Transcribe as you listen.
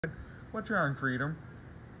What's wrong, Freedom?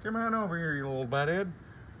 Come on over here, you little butthead.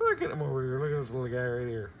 Look at him over here. Look at this little guy right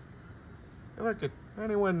here. Look at,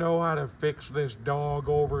 anyone know how to fix this dog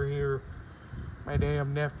over here? My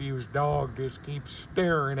damn nephew's dog just keeps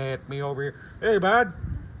staring at me over here. Hey, bud.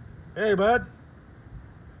 Hey, bud.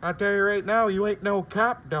 I'll tell you right now, you ain't no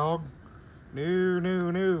cop dog.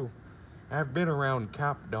 No. I've been around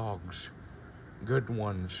cop dogs. Good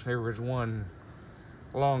ones. There was one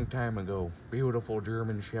a long time ago. Beautiful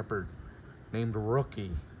German Shepherd named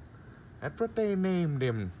Rookie. That's what they named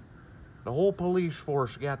him. The whole police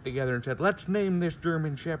force got together and said, let's name this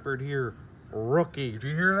German Shepherd here Rookie. Did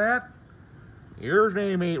you hear that? Your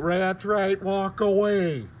name ain't right. That's right. Walk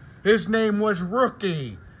away. His name was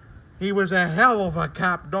Rookie. He was a hell of a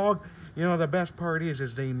cop dog. You know, the best part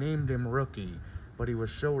is they named him Rookie, but he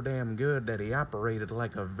was so damn good that he operated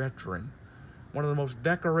like a veteran. One of the most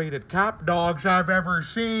decorated cop dogs I've ever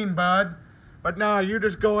seen, bud. But now you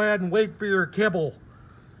just go ahead and wait for your kibble.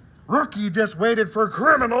 Rookie just waited for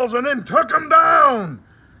criminals and then took them down.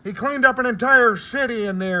 He cleaned up an entire city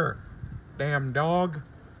in there. Damn dog.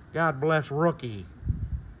 God bless Rookie.